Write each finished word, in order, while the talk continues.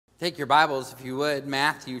Take your Bibles, if you would,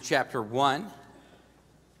 Matthew chapter 1. I'm going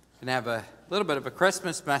to have a little bit of a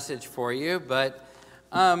Christmas message for you, but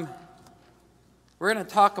we're going to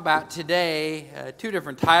talk about today, two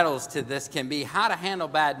different titles to this can be How to Handle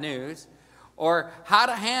Bad News or How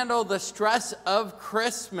to Handle the Stress of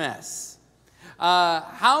Christmas.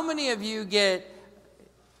 How many of you get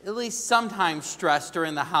at least sometimes stressed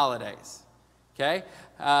during the holidays? Okay?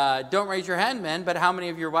 Don't raise your hand, men, but how many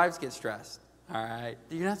of your wives get stressed? All right.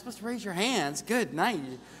 You're not supposed to raise your hands. Good night.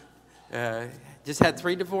 Just had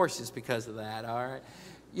 3 divorces because of that. All right.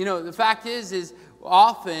 You know, the fact is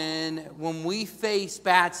often when we face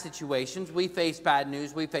bad situations, we face bad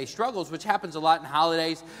news, we face struggles, which happens a lot in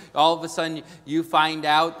holidays. All of a sudden you find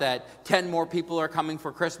out that 10 more people are coming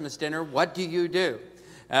for Christmas dinner. What do?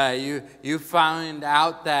 You find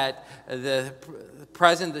out that the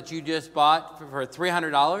present that you just bought for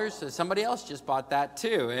 $300, somebody else just bought that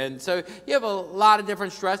too. And so you have a lot of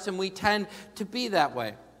different stress, and we tend to be that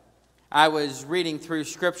way. I was reading through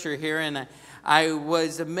scripture here, and I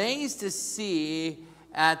was amazed to see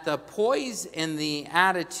at the poise and the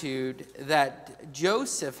attitude that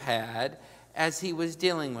Joseph had as he was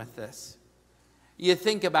dealing with this. You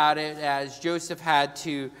think about it, as Joseph had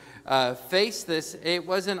to face this, it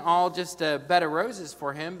wasn't all just a bed of roses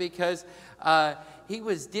for him, because he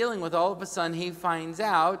was dealing with, all of a sudden he finds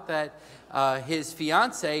out that his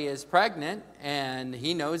fiancée is pregnant, and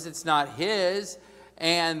he knows it's not his,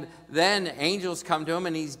 and then angels come to him,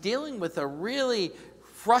 and he's dealing with a really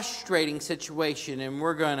frustrating situation, and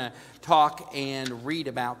we're going to talk and read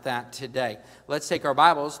about that today. Let's take our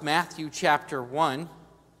Bibles, Matthew chapter 1.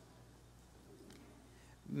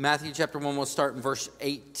 Matthew chapter 1, we'll start in verse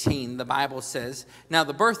 18. The Bible says, "Now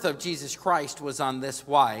the birth of Jesus Christ was on this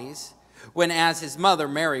wise. When as his mother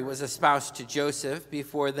Mary was espoused to Joseph,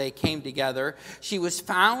 before they came together, she was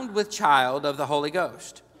found with child of the Holy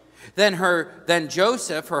Ghost. Then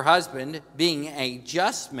Joseph, her husband, being a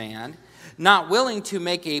just man, not willing to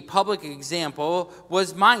make a public example,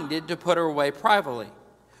 was minded to put her away privately.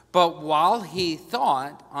 But while he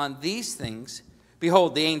thought on these things,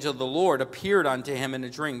 behold, the angel of the Lord appeared unto him in a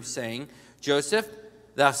dream, saying, Joseph,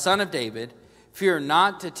 thou son of David, fear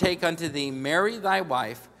not to take unto thee Mary thy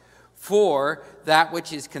wife, for that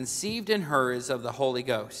which is conceived in her is of the Holy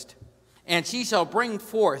Ghost. And she shall bring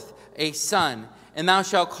forth a son, and thou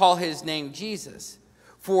shalt call his name Jesus,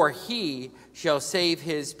 for he shall save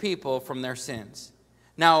his people from their sins.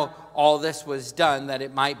 Now all this was done that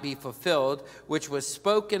it might be fulfilled, which was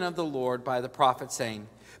spoken of the Lord by the prophet, saying,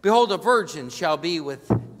 Behold, a virgin shall be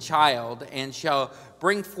with child, and shall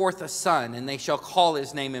bring forth a son, and they shall call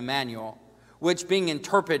his name Emmanuel, which being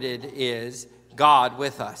interpreted is God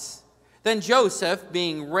with us. Then Joseph,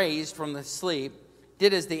 being raised from the sleep,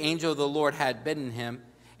 did as the angel of the Lord had bidden him,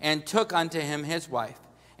 and took unto him his wife.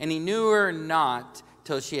 And he knew her not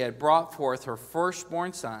till she had brought forth her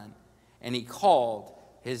firstborn son, and he called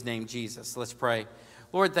his name Jesus." Let's pray.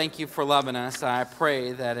 Lord, thank you for loving us. I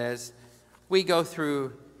pray that as we go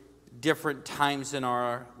through different times in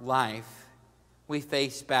our life, we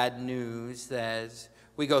face bad news as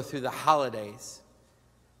we go through the holidays,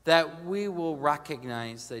 that we will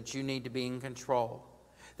recognize that you need to be in control,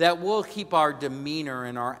 that we'll keep our demeanor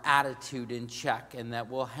and our attitude in check, and that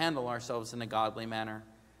we'll handle ourselves in a godly manner.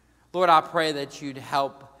 Lord, I pray that you'd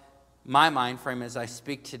help my mind frame as I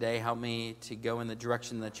speak today. Help me to go in the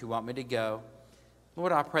direction that you want me to go.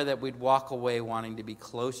 Lord, I pray that we'd walk away wanting to be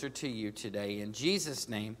closer to you today. In Jesus'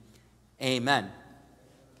 name, amen.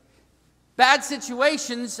 Bad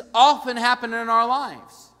situations often happen in our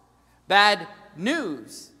lives. Bad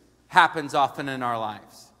news happens often in our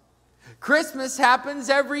lives. Christmas happens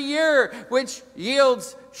every year, which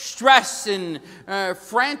yields stress and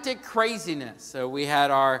frantic craziness. So we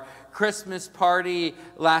had our Christmas party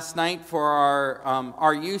last night for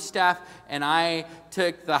our youth staff, and I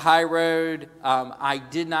took the high road. I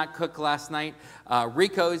did not cook last night.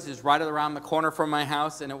 Rico's is right around the corner from my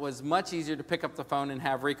house, and it was much easier to pick up the phone and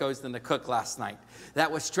have Rico's than to cook last night.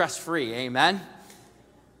 That was stress-free, amen?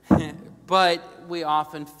 But we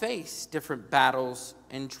often face different battles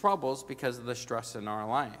and troubles because of the stress in our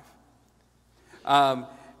life.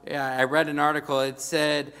 I read an article. It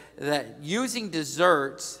said that using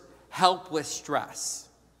desserts help with stress.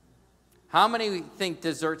 How many think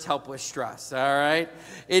desserts help with stress? All right.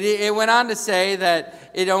 It went on to say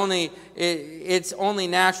that it's only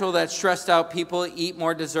natural that stressed out people eat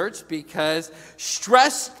more desserts, because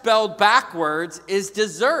stress spelled backwards is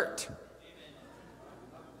dessert.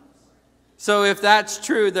 So if that's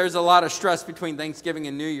true, there's a lot of stress between Thanksgiving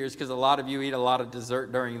and New Year's, because a lot of you eat a lot of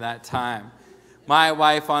dessert during that time. My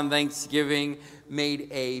wife on Thanksgiving made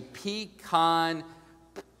a pecan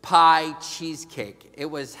pie cheesecake. It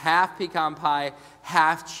was half pecan pie,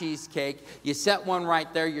 half cheesecake. You set one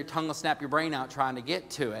right there, your tongue will snap your brain out trying to get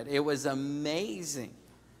to it. It was amazing.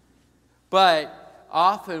 But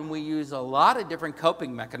often we use a lot of different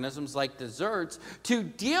coping mechanisms like desserts to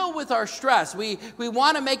deal with our stress. We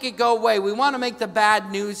want to make it go away. We want to make the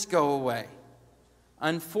bad news go away.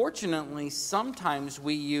 Unfortunately, sometimes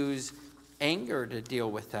we use anger to deal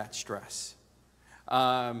with that stress.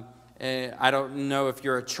 I don't know if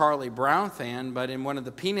you're a Charlie Brown fan, but in one of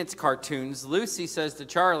the Peanuts cartoons, Lucy says to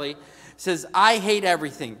Charlie, says, "I hate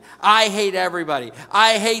everything. I hate everybody.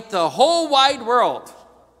 I hate the whole wide world."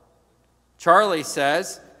 Charlie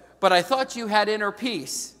says, "But I thought you had inner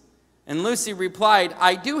peace." And Lucy replied,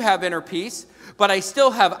 "I do have inner peace, but I still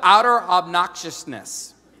have outer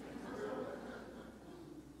obnoxiousness."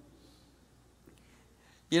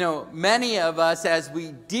 You know, many of us, as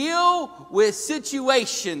we deal with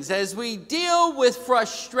situations, as we deal with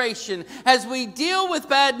frustration, as we deal with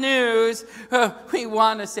bad news, we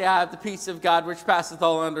want to say, "I have the peace of God, which passeth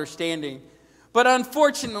all understanding." But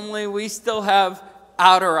unfortunately, we still have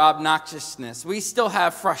outer obnoxiousness. We still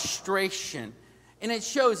have frustration. And it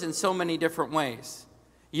shows in so many different ways.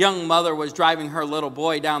 A young mother was driving her little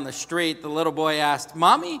boy down the street. The little boy asked,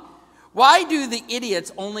 "Mommy, why do the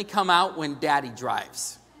idiots only come out when Daddy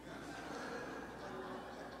drives?"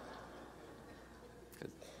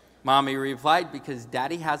 Mommy replied, "Because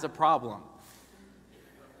Daddy has a problem."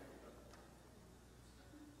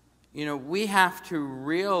 You know, we have to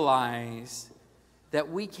realize that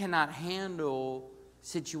we cannot handle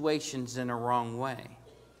situations in a wrong way.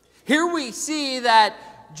 Here we see that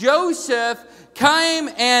Joseph came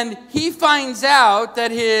and he finds out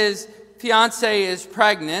that his fiancée is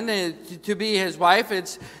pregnant to be his wife.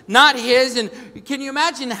 It's not his. And can you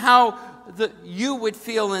imagine how you would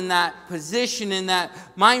feel in that position, in that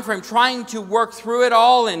mind frame, trying to work through it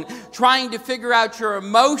all and trying to figure out your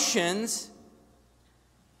emotions?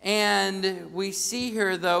 And we see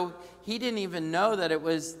here, though, he didn't even know that it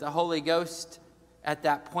was the Holy Ghost at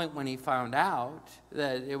that point when he found out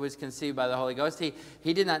that it was conceived by the Holy Ghost.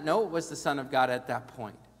 He did not know it was the Son of God at that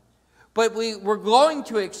point. But we're going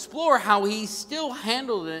to explore how he still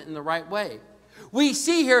handled it in the right way. We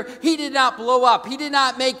see here, he did not blow up. He did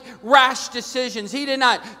not make rash decisions. He did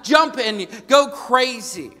not jump and go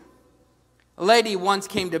crazy. A lady once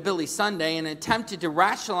came to Billy Sunday and attempted to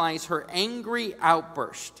rationalize her angry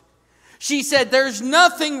outburst. She said, "There's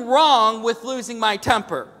nothing wrong with losing my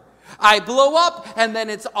temper. I blow up and then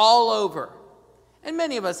it's all over." And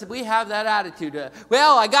many of us, we have that attitude.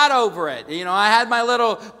 Well, I got over it. You know, I had my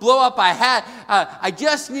little blow up. I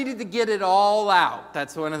just needed to get it all out.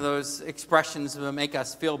 That's one of those expressions that make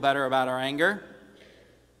us feel better about our anger.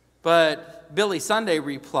 But Billy Sunday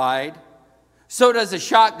replied, "So does a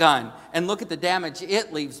shotgun, and look at the damage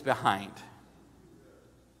it leaves behind."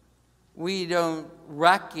 We don't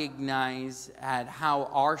recognize at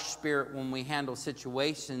how our spirit, when we handle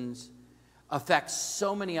situations, affects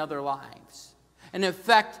so many other lives and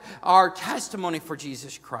affect our testimony for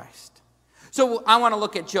Jesus Christ. So I want to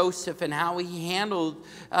look at Joseph and how he handled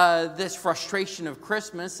this frustration of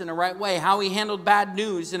Christmas in a right way, how he handled bad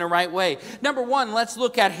news in a right way. Number one, let's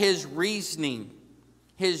look at his reasoning.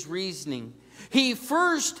 His reasoning. He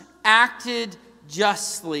first acted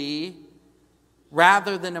justly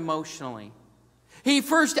rather than emotionally. He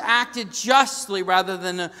first acted justly rather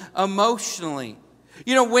than emotionally.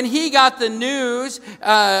 You know, when he got the news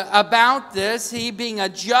about this, he being a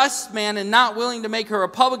just man and not willing to make her a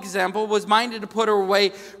public example, was minded to put her away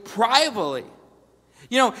privately.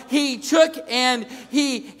 You know, he took and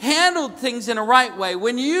he handled things in a right way.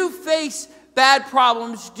 When you face bad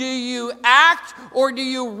problems, do you act or do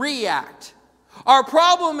you react? Our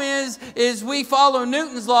problem is we follow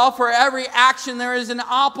Newton's law. For every action there is an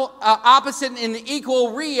opposite and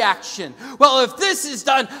equal reaction. Well, if this is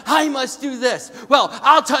done, I must do this. Well,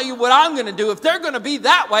 I'll tell you what I'm going to do. If they're going to be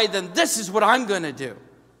that way, then this is what I'm going to do.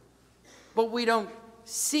 But we don't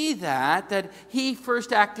see that he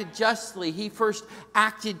first acted justly. He first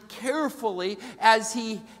acted carefully as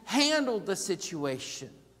he handled the situation.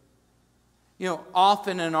 You know,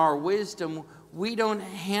 often in our wisdom, we don't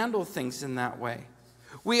handle things in that way.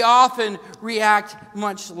 We often react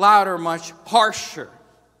much louder, much harsher.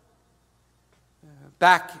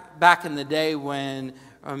 Back in the day when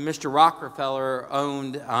Mr. Rockefeller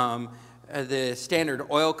owned the Standard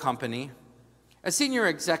Oil Company, a senior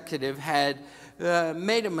executive had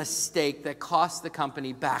made a mistake that cost the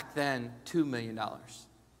company back then $2 million.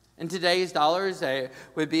 In today's dollars, it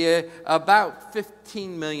would be about $15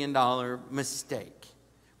 million mistake.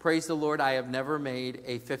 Praise the Lord, I have never made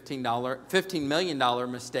a $15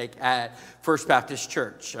 million mistake at First Baptist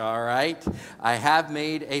Church, all right? I have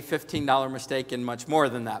made a $15 mistake and much more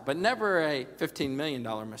than that, but never a $15 million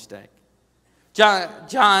mistake.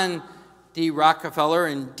 John D. Rockefeller,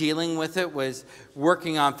 in dealing with it, was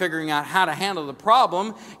working on figuring out how to handle the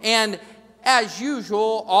problem, and as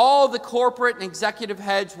usual, all the corporate and executive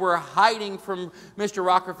heads were hiding from Mr.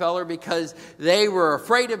 Rockefeller because they were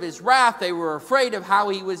afraid of his wrath. They were afraid of how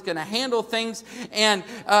he was going to handle things. And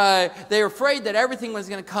they were afraid that everything was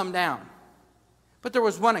going to come down. But there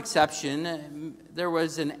was one exception. There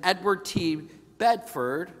was an Edward T.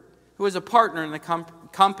 Bedford, who was a partner in the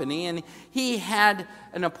company, and he had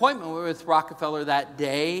an appointment with Rockefeller that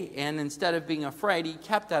day, and instead of being afraid, he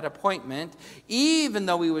kept that appointment, even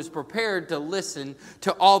though he was prepared to listen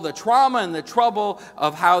to all the trauma and the trouble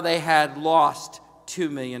of how they had lost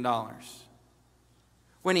 $2 million.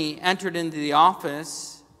 When he entered into the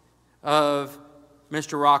office of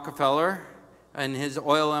Mr. Rockefeller and his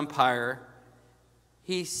oil empire,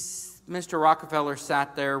 Mr. Rockefeller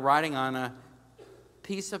sat there writing on a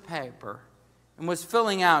piece of paper and was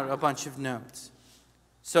filling out a bunch of notes.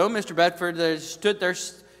 So Mr. Bedford stood there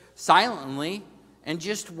silently and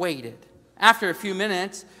just waited. After a few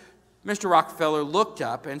minutes, Mr. Rockefeller looked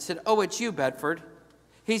up and said, "Oh, it's you, Bedford."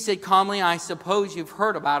 He said calmly, "I suppose you've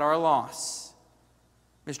heard about our loss."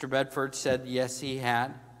 Mr. Bedford said yes, he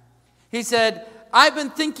had. He said, "I've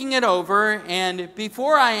been thinking it over, and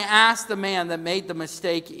before I asked the man that made the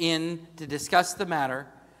mistake in to discuss the matter,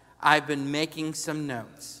 I've been making some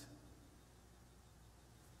notes."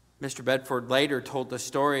 Mr. Bedford later told the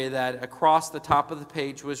story that across the top of the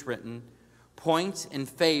page was written, "Points in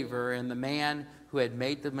favor," and the man who had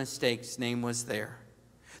made the mistake's name was there.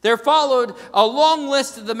 There followed a long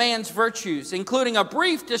list of the man's virtues, including a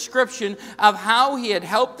brief description of how he had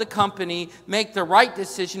helped the company make the right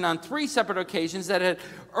decision on 3 separate occasions that had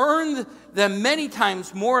earned them many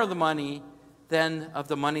times more of the money than of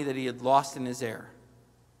the money that he had lost in his error.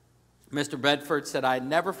 Mr. Bedford said, "I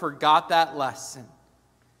never forgot that lesson."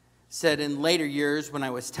 Said, "In later years, when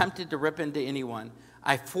I was tempted to rip into anyone,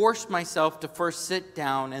 I forced myself to first sit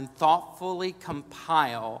down and thoughtfully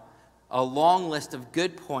compile a long list of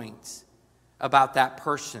good points about that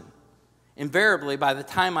person. Invariably, by the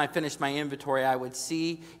time I finished my inventory, I would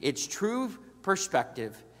see its true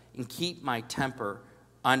perspective and keep my temper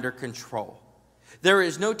under control. There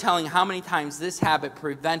is no telling how many times this habit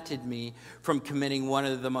prevented me from committing one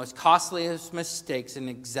of the most costliest mistakes an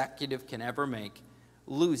executive can ever make,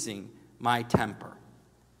 losing my temper."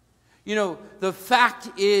 You know, the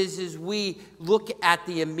fact is we look at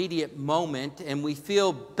the immediate moment and we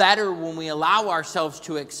feel better when we allow ourselves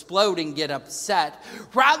to explode and get upset,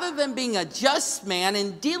 rather than being a just man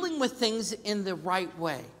and dealing with things in the right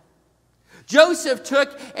way. Joseph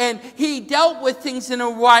took and he dealt with things in a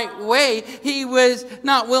right way. He was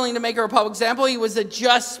not willing to make her a public example. He was a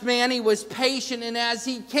just man. He was patient. And as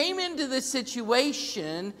he came into this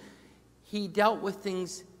situation, he dealt with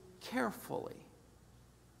things carefully.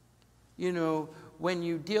 You know, when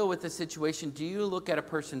you deal with a situation, do you look at a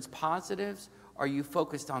person's positives or are you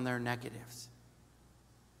focused on their negatives?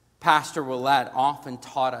 Pastor Willett often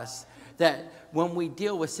taught us that when we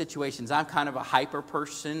deal with situations, I'm kind of a hyper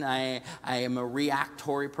person. I am a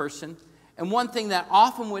reactory person. And one thing that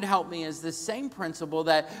often would help me is the same principle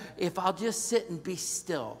that if I'll just sit and be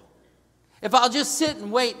still, if I'll just sit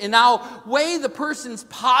and wait and I'll weigh the person's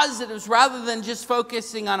positives rather than just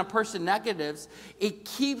focusing on a person's negatives, it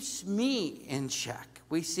keeps me in check.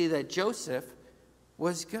 We see that Joseph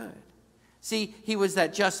was good. See, he was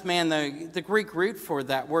that just man. The Greek root for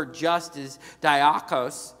that word just is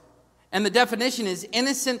diakos. And the definition is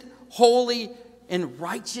innocent, holy, and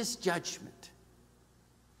righteous judgment.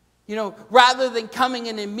 You know, rather than coming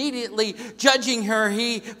and immediately judging her,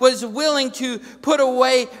 he was willing to put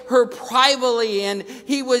away her privately, and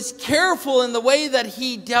he was careful in the way that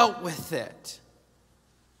he dealt with it.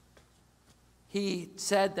 He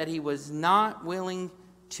said that he was not willing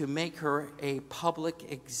to make her a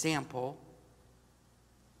public example.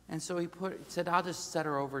 And so he said, "I'll just set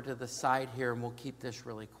her over to the side here and we'll keep this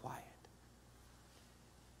really quiet."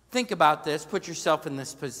 Think about this. Put yourself in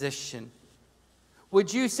this position.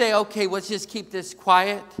 Would you say, "Okay, let's just keep this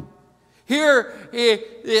quiet"? Here,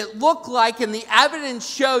 it looked like, and the evidence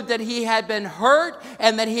showed that he had been hurt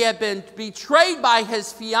and that he had been betrayed by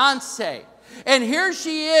his fiancée. And here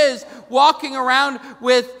she is walking around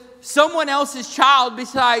with someone else's child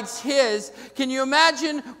besides his. Can you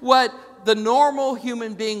imagine what the normal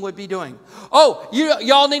human being would be doing? "Oh,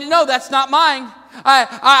 y'all need to know that's not mine.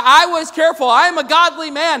 I was careful. I'm a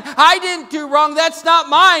godly man. I didn't do wrong. That's not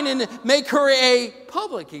mine." And make her a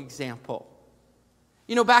public example.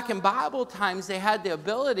 You know, back in Bible times, they had the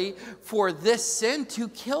ability for this sin to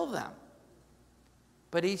kill them.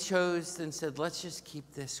 But he chose and said, let's just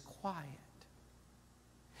keep this quiet.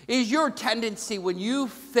 Is your tendency when you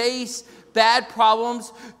face bad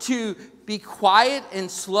problems to be quiet and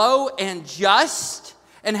slow and just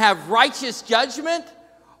and have righteous judgment?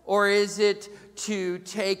 Or is it to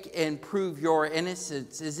take and prove your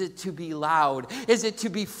innocence? Is it to be loud? Is it to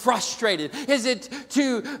be frustrated? Is it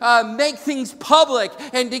to make things public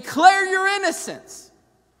and declare your innocence?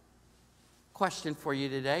 Question for you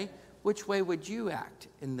today. Which way would you act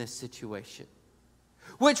in this situation?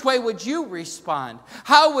 Which way would you respond?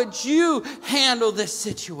 How would you handle this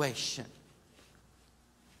situation?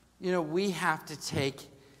 You know, we have to take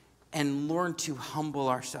and learn to humble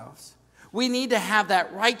ourselves. We need to have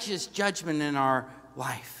that righteous judgment in our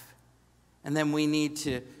life. And then we need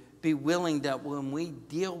to be willing that when we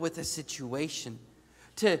deal with a situation,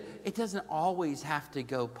 it doesn't always have to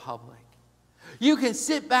go public. You can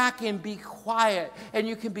sit back and be quiet, and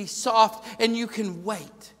you can be soft, and you can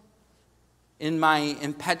wait. In my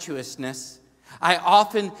impetuousness, I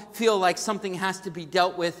often feel like something has to be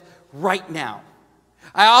dealt with right now.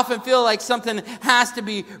 I often feel like something has to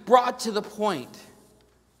be brought to the point.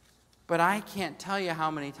 But I can't tell you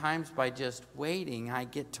how many times by just waiting I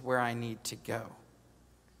get to where I need to go.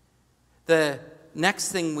 The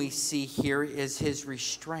next thing we see here is his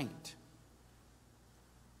restraint.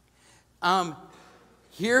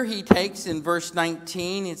 Here he takes in verse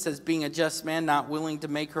 19, it says, being a just man, not willing to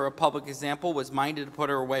make her a public example, was minded to put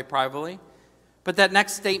her away privately. But that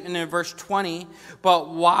next statement in verse 20, but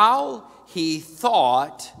while he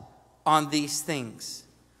thought on these things.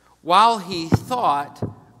 While he thought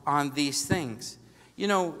on these things. You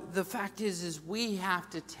know, the fact is we have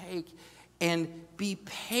to take and be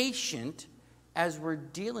patient as we're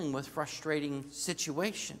dealing with frustrating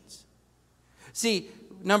situations. See,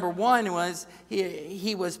 number one was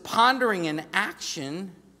he was pondering an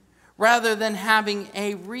action rather than having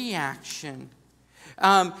a reaction.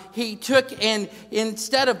 He took and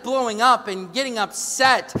instead of blowing up and getting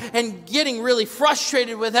upset and getting really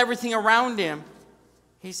frustrated with everything around him,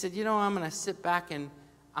 he said, you know, I'm going to sit back and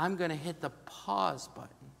I'm going to hit the pause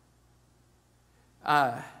button.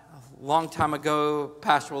 A long time ago,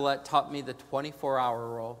 Pastor Willett taught me the 24-hour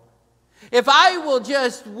rule. If I will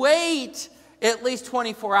just wait at least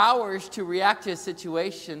 24 hours to react to a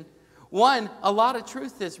situation, one, a lot of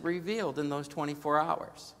truth is revealed in those 24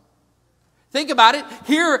 hours. Think about it.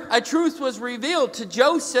 Here, a truth was revealed to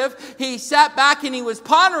Joseph. He sat back and he was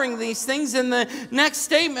pondering these things. And the next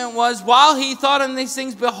statement was, while he thought on these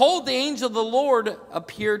things, behold, the angel of the Lord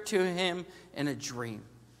appeared to him in a dream.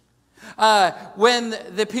 When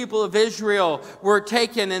the people of Israel were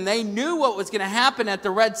taken and they knew what was going to happen at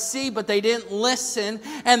the Red Sea, but they didn't listen.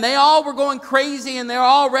 And they all were going crazy and they're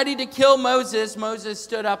all ready to kill Moses. Moses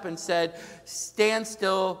stood up and said, stand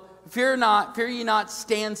still. Fear not, fear ye not,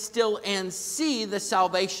 stand still and see the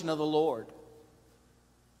salvation of the Lord.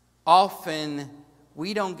 Often,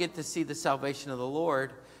 we don't get to see the salvation of the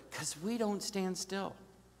Lord because we don't stand still.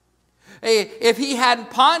 If he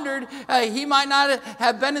hadn't pondered, he might not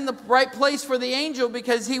have been in the right place for the angel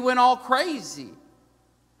because he went all crazy.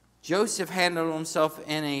 Joseph handled himself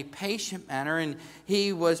in a patient manner, and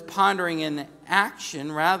he was pondering in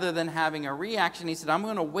action rather than having a reaction. He said, I'm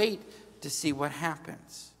going to wait to see what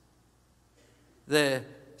happens. The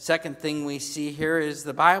second thing we see here is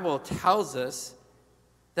the Bible tells us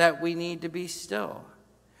that we need to be still.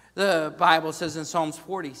 The Bible says in Psalms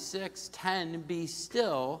 46:10, be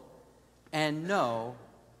still and know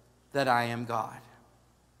that I am God.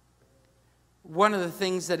 One of the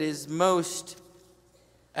things that is most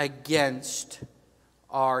against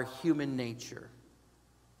our human nature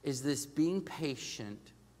is this being patient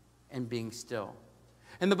and being still.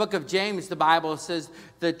 In the book of James, the Bible says,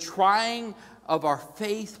 the trying of our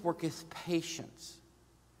faith worketh patience,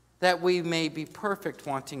 that we may be perfect,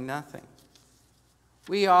 wanting nothing.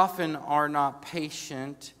 We often are not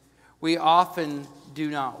patient. We often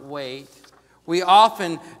do not wait. We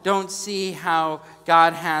often don't see how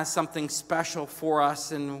God has something special for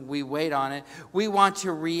us and we wait on it. We want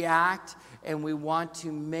to react and we want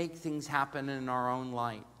to make things happen in our own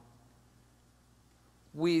light.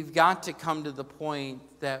 We've got to come to the point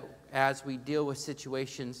that as we deal with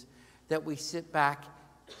situations, that we sit back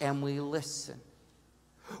and we listen.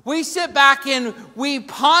 We sit back and we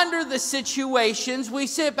ponder the situations. We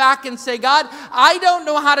sit back and say, God, I don't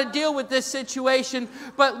know how to deal with this situation,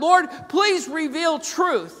 but Lord, please reveal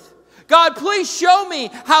truth. God, please show me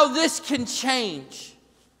how this can change.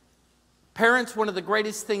 Parents, one of the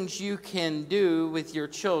greatest things you can do with your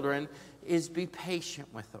children is be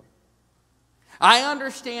patient with them. I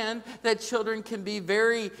understand that children can be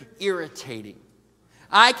very irritating.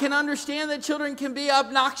 I can understand that children can be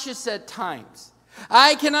obnoxious at times.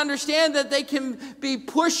 I can understand that they can be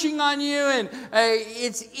pushing on you, and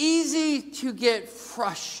it's easy to get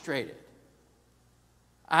frustrated.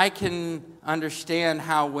 I can understand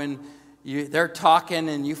how when they're talking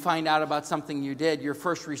and you find out about something you did, your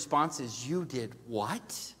first response is, "You did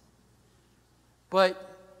what?"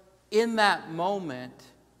 But in that moment,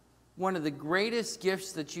 one of the greatest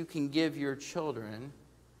gifts that you can give your children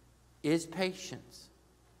is patience.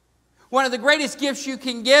 One of the greatest gifts you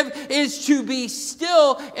can give is to be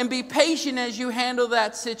still and be patient as you handle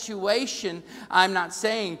that situation. I'm not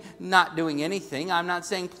saying not doing anything. I'm not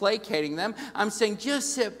saying placating them. I'm saying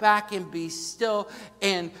just sit back and be still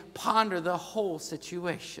and ponder the whole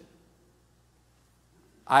situation.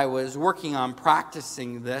 I was working on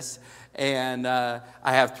practicing this, and I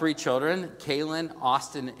have 3 children, Kaylin,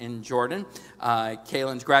 Austin, and Jordan.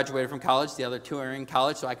 Kaylin's graduated from college. The other 2 are in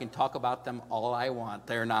college, so I can talk about them all I want.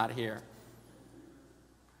 They're not here.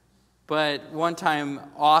 But one time,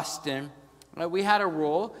 Austin, we had a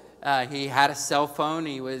rule. He had a cell phone.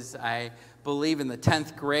 He was, I believe, in the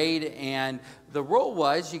 10th grade, and the rule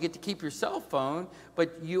was you get to keep your cell phone,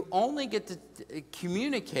 but you only get to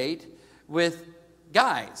communicate with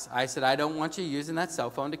guys. I said, I don't want you using that cell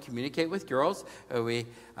phone to communicate with girls.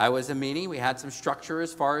 I was a meanie. We had some structure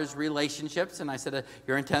as far as relationships, and I said,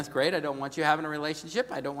 you're in 10th grade. I don't want you having a relationship.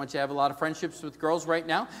 I don't want you to have a lot of friendships with girls right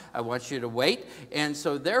now. I want you to wait. And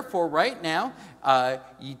so therefore, right now,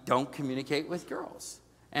 you don't communicate with girls.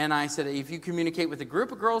 And I said, if you communicate with a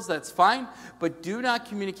group of girls, that's fine, but do not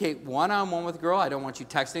communicate one-on-one with a girl. I don't want you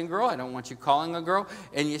texting a girl. I don't want you calling a girl.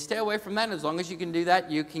 And you stay away from that. And as long as you can do that,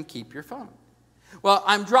 you can keep your phone. Well,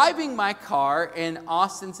 I'm driving my car, and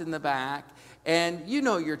Austin's in the back, and you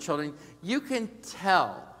know your children. You can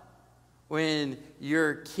tell when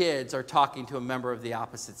your kids are talking to a member of the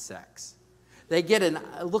opposite sex. They get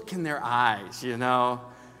a look in their eyes, you know,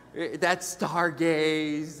 that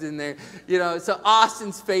stargaze, and they, you know. So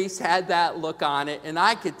Austin's face had that look on it, and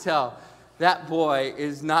I could tell that boy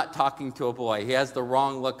is not talking to a boy. He has the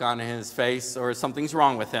wrong look on his face, or something's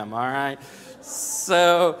wrong with him, all right?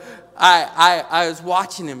 So I was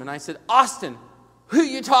watching him, and I said, Austin, who are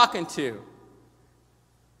you talking to?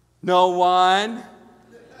 No one.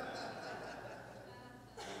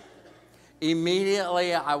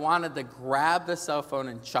 Immediately, I wanted to grab the cell phone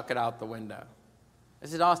and chuck it out the window. I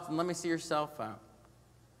said, Austin, let me see your cell phone.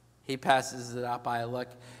 He passes it up. I look,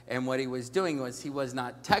 and what he was doing was he was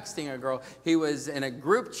not texting a girl. He was in a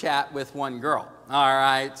group chat with one girl. All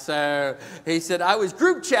right, so he said, I was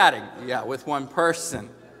group chatting. Yeah, with one person.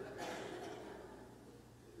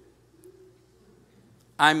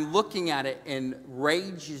 I'm looking at it, and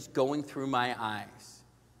rage is going through my eyes.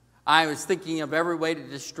 I was thinking of every way to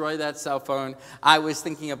destroy that cell phone. I was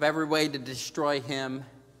thinking of every way to destroy him.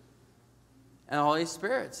 And the Holy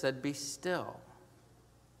Spirit said, be still.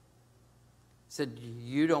 Said,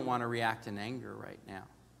 you don't want to react in anger right now.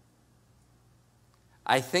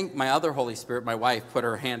 I think my other Holy Spirit, my wife, put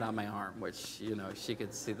her hand on my arm, which, you know, she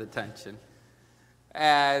could see the tension.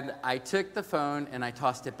 And I took the phone and I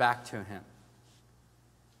tossed it back to him.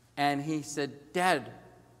 And he said, Dad,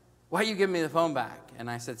 why are you giving me the phone back? And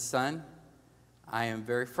I said, son, I am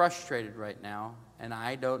very frustrated right now, and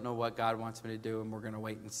I don't know what God wants me to do, and we're going to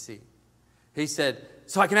wait and see. He said,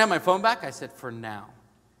 so I can have my phone back? I said, for now.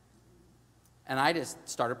 And I just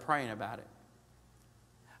started praying about it.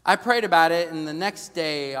 I prayed about it, and the next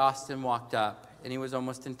day, Austin walked up, and he was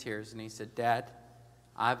almost in tears, and he said, Dad,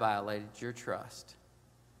 I violated your trust.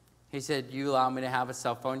 He said, you allow me to have a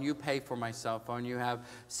cell phone. You pay for my cell phone. You have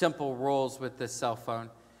simple rules with this cell phone.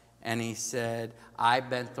 And he said, I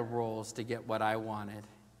bent the rules to get what I wanted.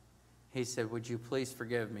 He said, would you please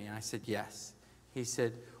forgive me? And I said, yes. He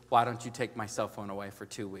said, why don't you take my cell phone away for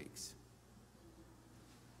 2 weeks?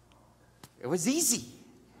 It was easy.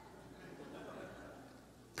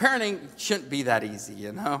 Parenting shouldn't be that easy,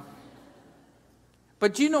 you know.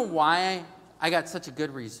 But do you know why I got such a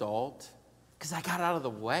good result? Because I got out of the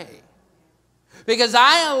way. Because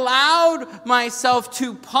I allowed myself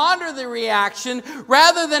to ponder the reaction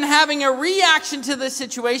rather than having a reaction to the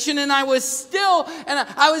situation, and I was still, and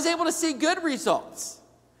I was able to see good results.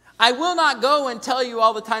 I will not go and tell you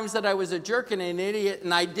all the times that I was a jerk and an idiot,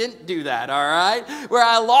 and I didn't do that, all right? Where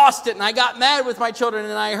I lost it, and I got mad with my children,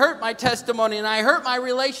 and I hurt my testimony, and I hurt my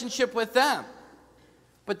relationship with them.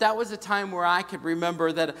 But that was a time where I could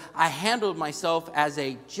remember that I handled myself as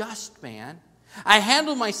a just man. I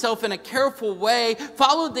handled myself in a careful way,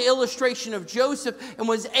 followed the illustration of Joseph, and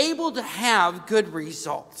was able to have good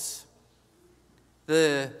results.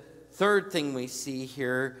 The third thing we see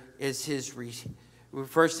here is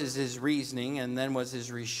first is his reasoning, and then was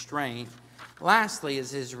his restraint. Lastly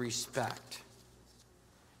is his respect.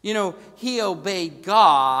 You know, he obeyed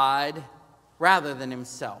God rather than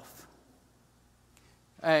himself.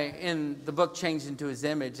 In the book Changed into His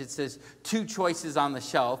Image, it says 2 choices on the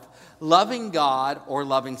shelf: loving God or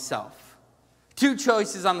loving self. 2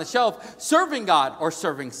 choices on the shelf: serving God or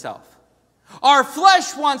serving self. Our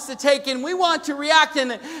flesh wants to take in, we want to react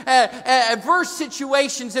in adverse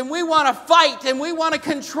situations, and we want to fight, and we want to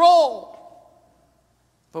control.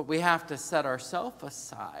 But we have to set ourselves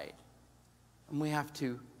aside, and we have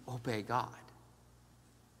to obey God.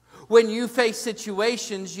 When you face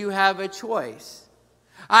situations, you have a choice.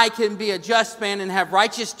 I can be a just man and have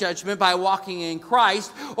righteous judgment by walking in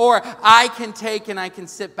Christ, or I can take and I can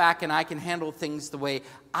sit back and I can handle things the way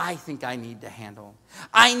I think I need to handle.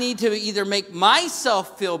 I need to either make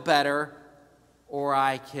myself feel better, or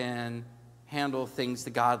I can handle things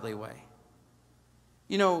the godly way.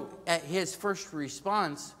 You know, his first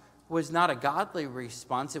response was not a godly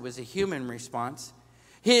response, it was a human response.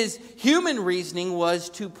 His human reasoning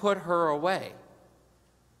was to put her away,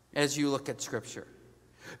 as you look at Scripture.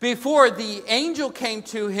 Before the angel came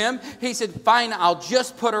to him, he said, fine, I'll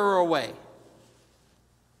just put her away.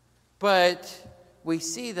 But we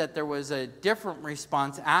see that there was a different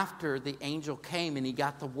response after the angel came and he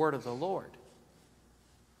got the word of the Lord.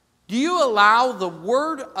 Do you allow the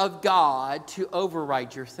word of God to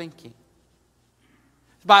override your thinking?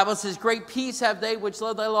 The Bible says, great peace have they which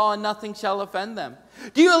love thy law, and nothing shall offend them.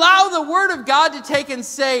 Do you allow the word of God to take and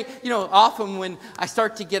say, you know, often when I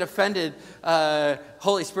start to get offended,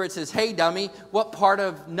 Holy Spirit says, hey, dummy, what part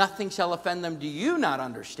of nothing shall offend them do you not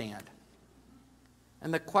understand?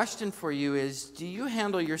 And the question for you is, do you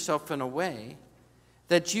handle yourself in a way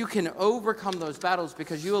that you can overcome those battles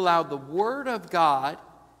because you allow the word of God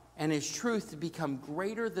and his truth to become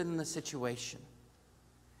greater than the situation?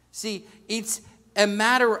 See, it's a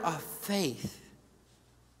matter of faith.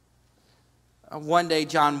 One day,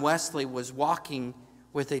 John Wesley was walking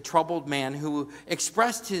with a troubled man who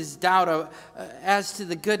expressed his doubt as to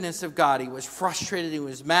the goodness of God. He was frustrated. He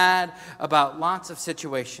was mad about lots of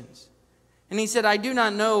situations. And he said, I do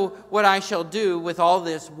not know what I shall do with all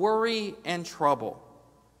this worry and trouble.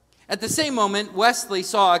 At the same moment, Wesley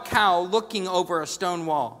saw a cow looking over a stone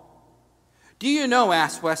wall. Do you know,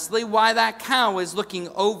 asked Wesley, why that cow is looking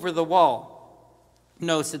over the wall?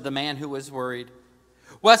 No, said the man who was worried.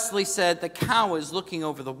 Wesley said, the cow is looking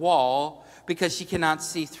over the wall because she cannot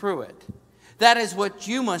see through it. That is what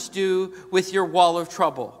you must do with your wall of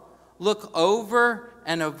trouble. Look over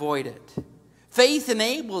and avoid it. Faith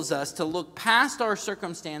enables us to look past our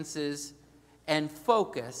circumstances and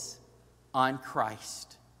focus on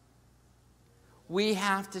Christ. We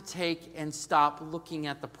have to take and stop looking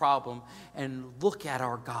at the problem and look at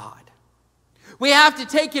our God. We have to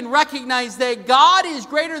take and recognize that God is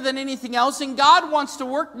greater than anything else, and God wants to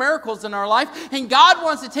work miracles in our life, and God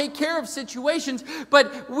wants to take care of situations,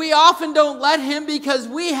 but we often don't let him because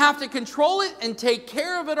we have to control it and take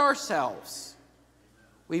care of it ourselves.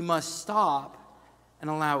 We must stop and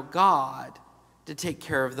allow God to take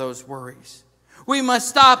care of those worries. We must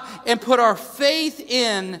stop and put our faith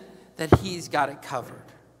in that he's got it covered.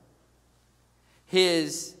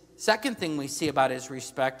 His second thing we see about his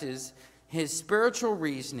respect is his spiritual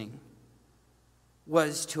reasoning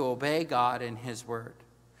was to obey God and his word.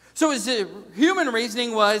 So his human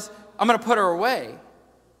reasoning was, I'm going to put her away.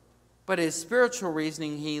 But his spiritual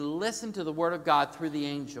reasoning, he listened to the word of God through the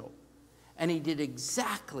angel. And he did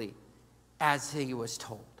exactly as he was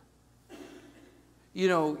told. You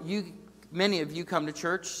know, many of you come to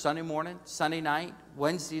church Sunday morning, Sunday night,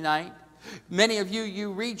 Wednesday night. Many of you,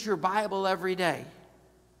 you read your Bible every day.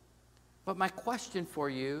 But my question for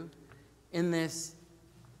you in this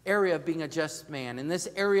area of being a just man, in this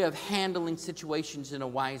area of handling situations in a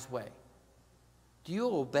wise way, do you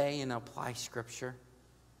obey and apply Scripture?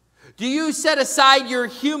 Do you set aside your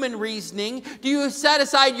human reasoning? Do you set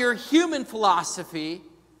aside your human philosophy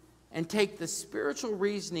and take the spiritual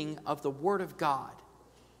reasoning of the Word of God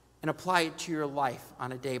and apply it to your life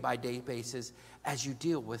on a day-by-day basis as you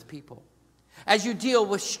deal with people, as you deal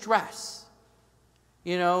with stress?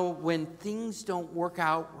 You know, when things don't work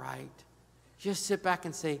out right, just sit back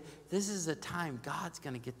and say, this is a time God's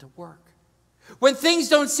going to get to work. When things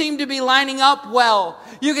don't seem to be lining up well,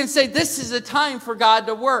 you can say, this is a time for God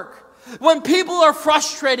to work. When people are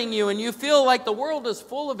frustrating you and you feel like the world is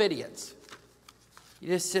full of idiots, you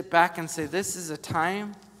just sit back and say, this is a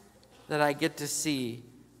time that I get to see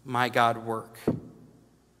my God work.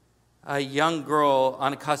 A young girl,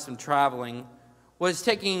 unaccustomed traveling, was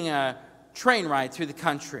taking train ride through the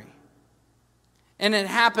country. And it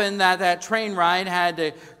happened that that train ride had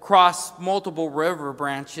to cross multiple river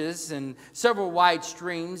branches and several wide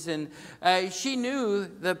streams. And she knew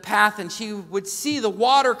the path, and she would see the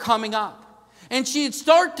water coming up. And she'd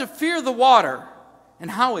start to fear the water.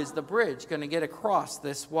 And how is the bridge going to get across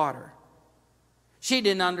this water? She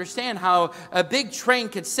didn't understand how a big train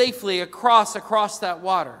could safely across that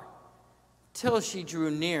water. Till she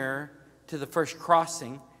drew near to the first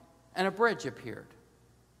crossing, and a bridge appeared.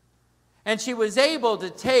 And she was able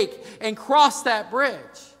to take and cross that bridge.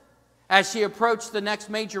 As she approached the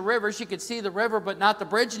next major river, she could see the river but not the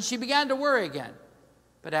bridge, and she began to worry again.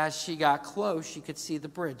 But as she got close, she could see the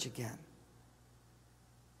bridge again.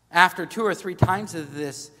 After 2 or 3 times of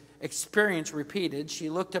this experience repeated, she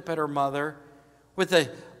looked up at her mother with a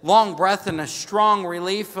long breath and a strong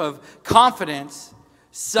relief of confidence.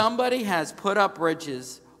 Somebody has put up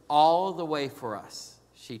bridges all the way for us,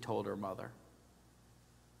 she told her mother.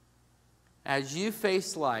 As you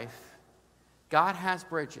face life, God has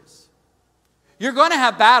bridges. You're going to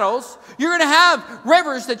have battles. You're going to have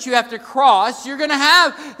rivers that you have to cross. You're going to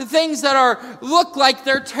have things that look like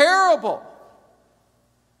they're terrible.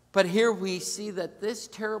 But here we see that this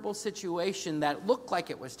terrible situation that looked like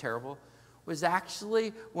it was terrible was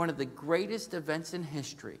actually one of the greatest events in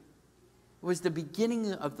history. It was the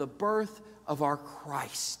beginning of the birth of our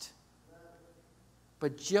Christ.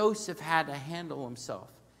 But Joseph had to handle himself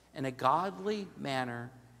in a godly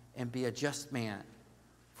manner and be a just man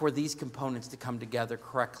for these components to come together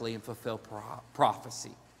correctly and fulfill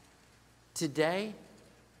prophecy. Today,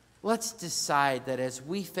 let's decide that as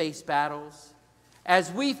we face battles,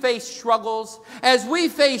 as we face struggles, as we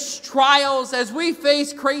face trials, as we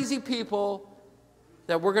face crazy people,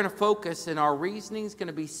 that we're going to focus and our reasoning is going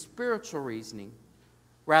to be spiritual reasoning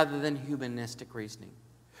rather than humanistic reasoning.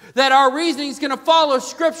 That our reasoning is going to follow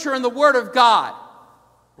Scripture and the Word of God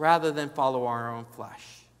rather than follow our own flesh.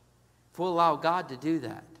 If we'll allow God to do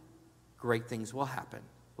that, great things will happen.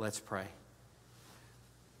 Let's pray.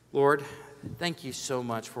 Lord, thank you so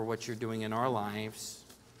much for what you're doing in our lives.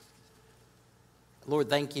 Lord,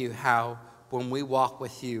 thank you how when we walk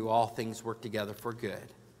with you, all things work together for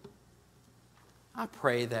good. I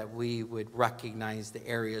pray that we would recognize the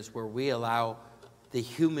areas where we allow the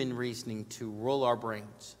human reasoning to rule our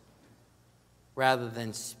brains rather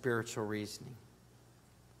than spiritual reasoning.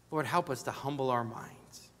 Lord, help us to humble our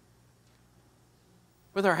minds.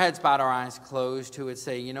 With our heads bowed, our eyes closed, who would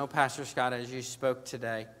say, you know, Pastor Scott, as you spoke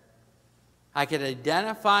today, I could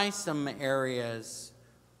identify some areas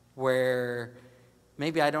where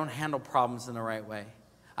maybe I don't handle problems in the right way.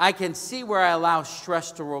 I can see where I allow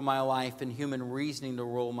stress to rule my life and human reasoning to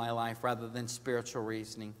rule my life rather than spiritual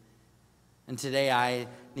reasoning. And today I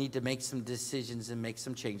need to make some decisions and make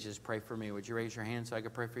some changes. Pray for me. Would you raise your hand so I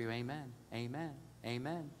could pray for you? Amen. Amen.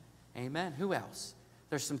 Amen. Amen. Who else?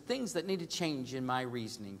 There's some things that need to change in my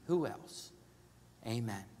reasoning. Who else?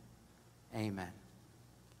 Amen. Amen.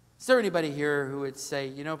 Is there anybody here who would say,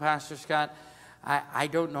 you know, Pastor Scott, I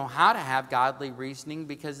don't know how to have godly reasoning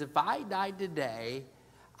because if I died today,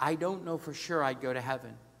 I don't know for sure I'd go to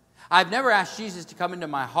heaven. I've never asked Jesus to come into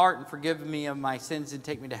my heart and forgive me of my sins and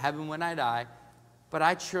take me to heaven when I die, but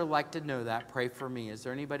I'd sure like to know that. Pray for me. Is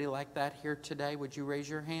there anybody like that here today? Would you raise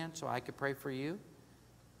your hand so I could pray for you?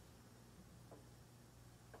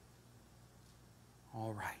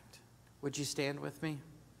 All right. Would you stand with me?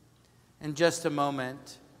 In just a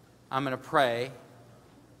moment, I'm going to pray,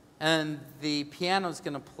 and the piano's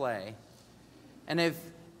going to play. And if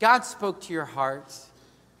God spoke to your hearts,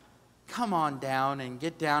 come on down and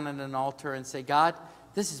get down at an altar and say, God,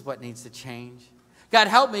 this is what needs to change. God,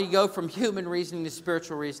 help me to go from human reasoning to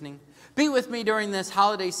spiritual reasoning. Be with me during this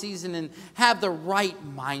holiday season and have the right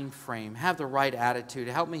mind frame, have the right attitude.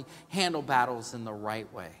 Help me handle battles in the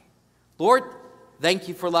right way. Lord, thank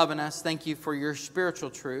you for loving us. Thank you for your spiritual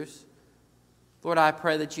truths. Lord, I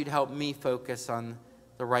pray that you'd help me focus on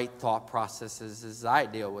the right thought processes as I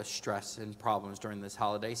deal with stress and problems during this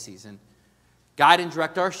holiday season. Guide and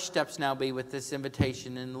direct our steps now be with this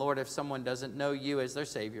invitation. And Lord, if someone doesn't know you as their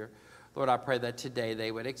Savior, Lord, I pray that today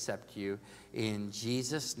they would accept you. In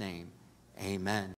Jesus' name, amen.